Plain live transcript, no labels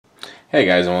Hey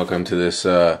guys, and welcome to this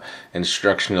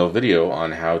instructional video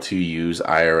on how to use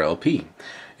IRLP.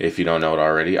 If you don't know it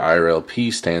already,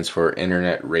 IRLP stands for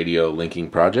Internet Radio Linking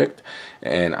Project,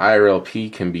 and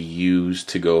IRLP can be used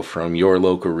to go from your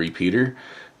local repeater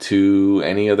to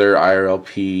any other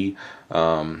IRLP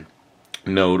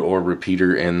node or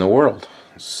repeater in the world.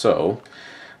 So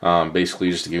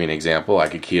basically, just to give you an example, I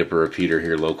could key up a repeater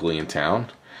here locally in town,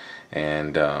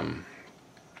 and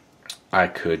I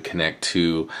could connect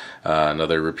to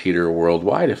another repeater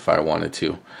worldwide if I wanted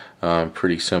to.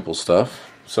 Pretty simple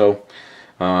stuff. So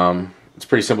it's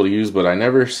pretty simple to use, but I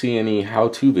never see any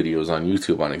how-to videos on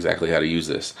YouTube on exactly how to use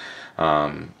this.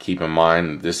 Keep in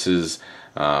mind, this is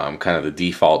kind of the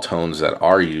default tones that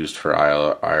are used for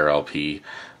IRLP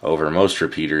over most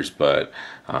repeaters, but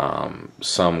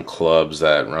some clubs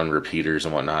that run repeaters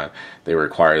and whatnot, they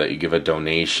require that you give a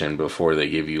donation before they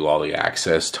give you all the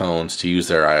access tones to use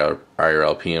their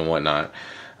IRLP and whatnot.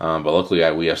 But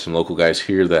luckily we have some local guys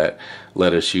here that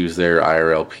let us use their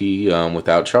IRLP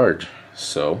without charge.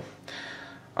 So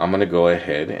I'm going to go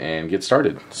ahead and get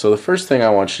started. So the first thing I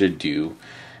want you to do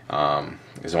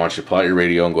is I want you to pull out your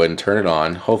radio and go ahead and turn it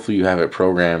on. Hopefully you have it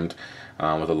programmed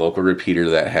with a local repeater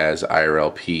that has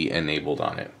IRLP enabled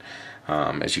on it.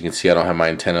 As you can see, I don't have my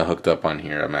antenna hooked up on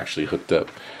here. I'm actually hooked up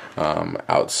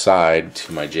outside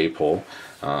to my J-pole.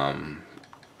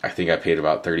 I think I paid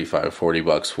about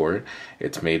 $35-40 for it.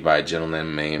 It's made by a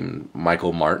gentleman named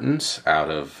Michael Martins out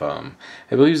of, I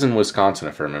believe he's in Wisconsin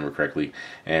if I remember correctly,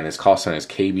 and his call sign is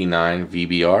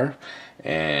KB9VBR,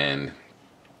 and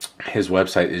his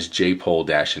website is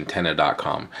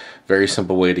jpole-antenna.com. Very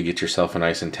simple way to get yourself a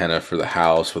nice antenna for the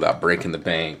house without breaking the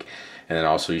bank. And then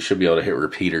also you should be able to hit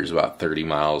repeaters about 30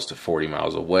 miles to 40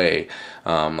 miles away,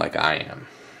 like I am.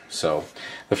 So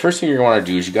the first thing you're going to want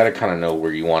to do is you got to kind of know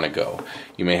where you want to go.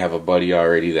 You may have a buddy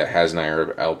already that has an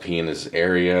IRLP in his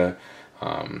area,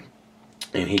 and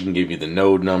he can give you the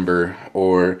node number,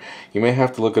 or you may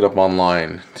have to look it up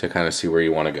online to kind of see where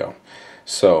you want to go.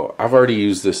 So I've already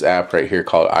used this app right here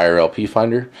called IRLP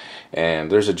Finder, and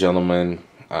there's a gentleman,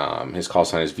 his call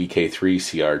sign is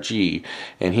VK3CRG,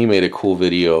 and he made a cool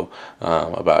video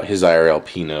about his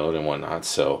IRLP node and whatnot.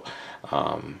 So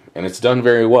and it's done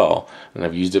very well, and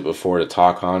I've used it before to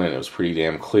talk on, and it was pretty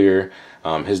damn clear.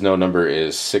 His node number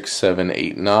is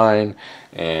 6789,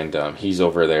 and he's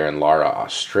over there in Lara,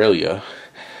 Australia.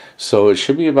 So it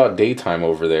should be about daytime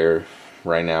over there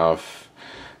right now, if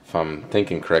I'm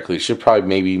thinking correctly. It should probably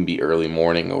maybe even be early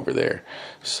morning over there.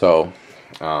 So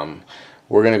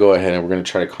we're going to go ahead and we're going to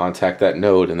try to contact that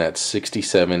node, and that's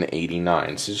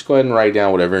 6789. So just go ahead and write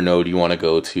down whatever node you want to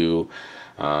go to.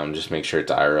 Just make sure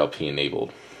it's IRLP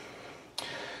enabled.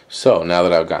 So now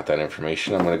that I've got that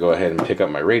information, I'm going to go ahead and pick up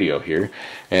my radio here,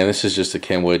 and this is just a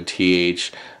Kenwood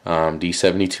TH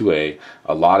D72A.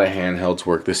 A lot of handhelds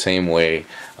work the same way.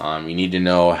 You need to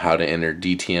know how to enter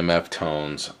DTMF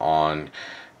tones on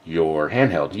your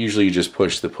handheld. Usually you just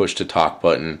push the push to talk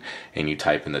button and you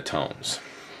type in the tones.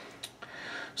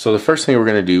 So the first thing we're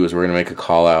going to do is we're going to make a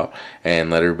call out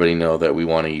and let everybody know that we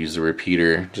want to use the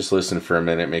repeater. Just listen for a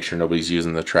minute, make sure nobody's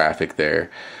using the traffic there.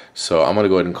 So I'm going to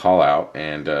go ahead and call out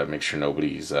and make sure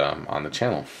nobody's on the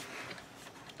channel.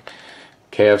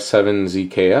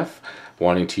 KF7ZKF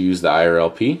wanting to use the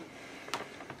IRLP.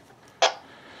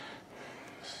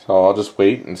 So I'll just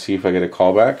wait and see if I get a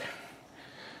call back.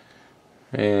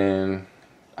 And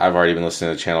I've already been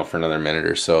listening to the channel for another minute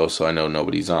or so, so I know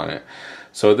nobody's on it.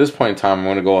 So at this point in time, I'm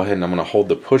going to go ahead and I'm going to hold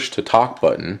the push to talk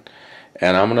button,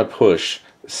 and I'm going to push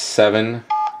 7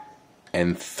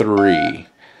 and 3,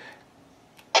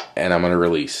 and I'm going to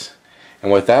release.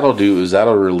 And what that'll do is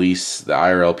that'll release the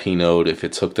IRLP node if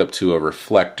it's hooked up to a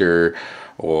reflector,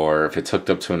 or if it's hooked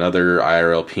up to another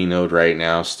IRLP node right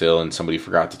now still and somebody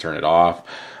forgot to turn it off,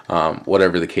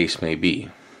 whatever the case may be.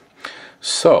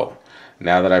 So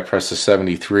now that I press the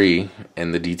 73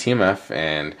 in the DTMF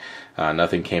and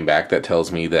nothing came back, that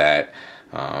tells me that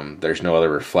there's no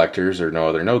other reflectors or no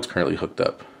other nodes currently hooked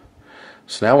up.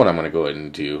 So now what I'm going to go ahead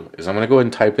and do is I'm going to go ahead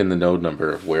and type in the node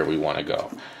number of where we want to go.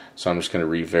 So I'm just going to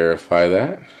re-verify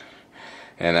that,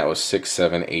 and that was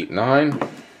 6789.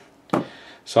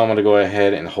 So I'm going to go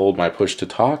ahead and hold my push to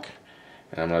talk,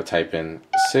 and I'm going to type in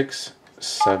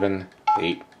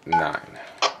 6789.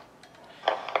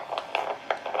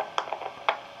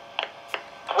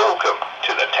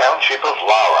 Township of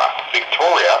Lara,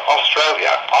 Victoria,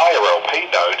 Australia, IRLP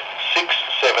node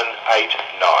 6789,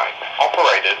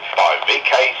 operated by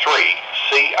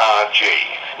VK3CRG.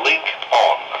 Link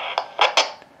on.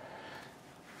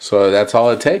 So that's all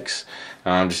it takes.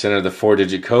 Just enter the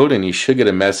 4-digit code, and you should get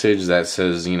a message that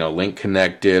says, link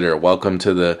connected or welcome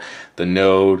to the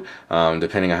node,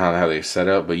 depending on how they set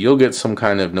up. But you'll get some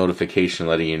kind of notification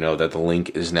letting you know that the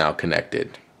link is now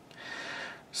connected.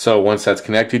 So once that's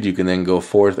connected, you can then go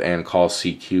forth and call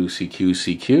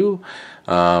CQ.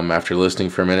 After listening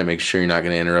for a minute, make sure you're not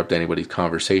going to interrupt anybody's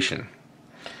conversation.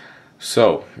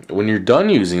 So when you're done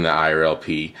using the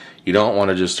IRLP, you don't want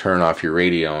to just turn off your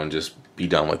radio and just be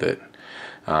done with it.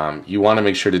 You want to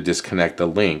make sure to disconnect the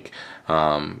link,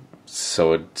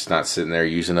 so it's not sitting there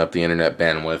using up the internet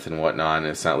bandwidth and whatnot, and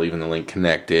it's not leaving the link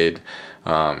connected.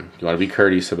 You want to be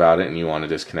courteous about it, and you want to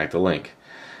disconnect the link.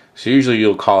 So usually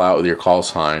you'll call out with your call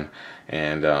sign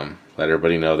and let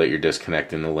everybody know that you're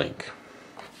disconnecting the link.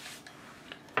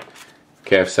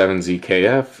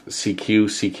 KF7ZKF,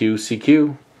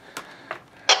 CQ.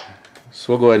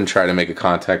 So we'll go ahead and try to make a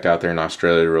contact out there in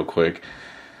Australia real quick.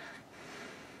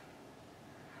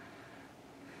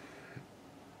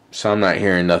 So I'm not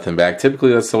hearing nothing back.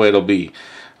 Typically that's the way it'll be,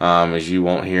 is you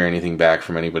won't hear anything back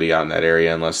from anybody out in that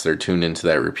area unless they're tuned into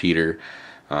that repeater.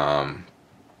 I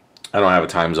don't have a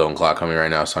time zone clock on me right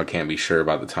now, so I can't be sure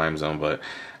about the time zone, but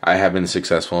I have been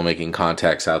successful in making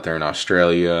contacts out there in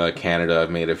Australia, Canada. I've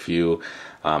made a few,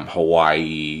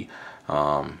 Hawaii,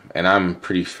 and I'm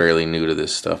fairly new to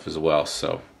this stuff as well.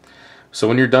 So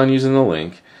when you're done using the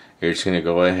link, you're just going to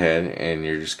go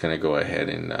ahead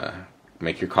and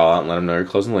make your call out and let them know you're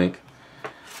closing the link.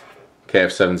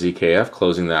 KF7ZKF,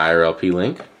 closing the IRLP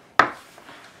link.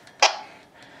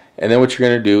 And then what you're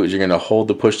going to do is you're going to hold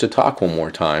the push to talk one more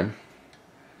time.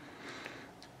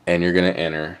 And you're going to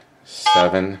enter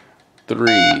 73.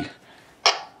 Thanks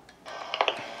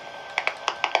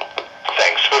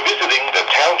for visiting the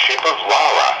Township of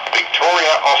Lara,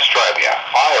 Victoria, Australia.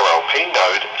 IRLP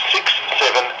node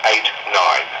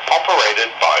 6789.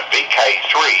 Operated by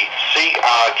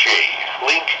VK3CRG.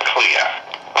 Link clear.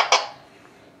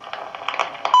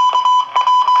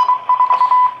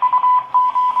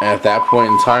 At that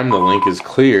point in time, the link is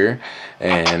clear,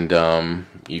 and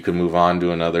you can move on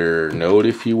to another node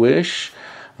if you wish.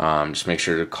 Just make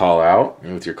sure to call out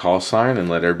with your call sign and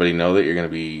let everybody know that you're going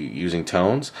to be using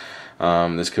tones.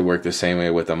 This could work the same way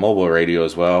with a mobile radio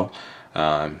as well,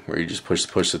 where you just push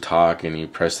the talk and you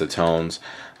press the tones.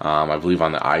 I believe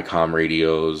on the ICOM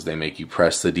radios, they make you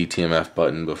press the DTMF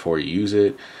button before you use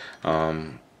it.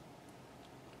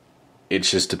 It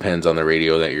just depends on the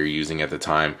radio that you're using at the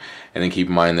time. And then keep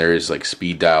in mind there is like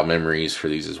speed dial memories for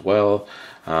these as well.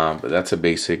 But that's a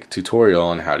basic tutorial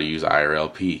on how to use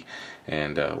IRLP.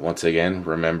 And once again,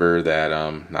 remember that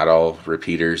not all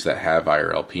repeaters that have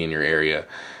IRLP in your area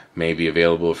may be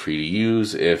available for you to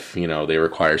use if they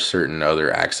require certain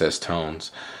other access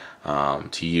tones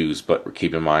to use. But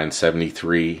keep in mind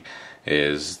 73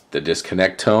 is the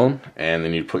disconnect tone, and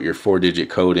then you put your 4-digit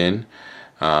code in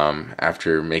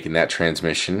after making that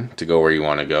transmission to go where you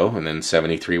want to go, and then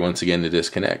 73 once again to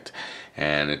disconnect.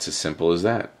 And it's as simple as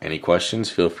that. Any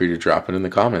questions, feel free to drop it in the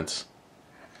comments.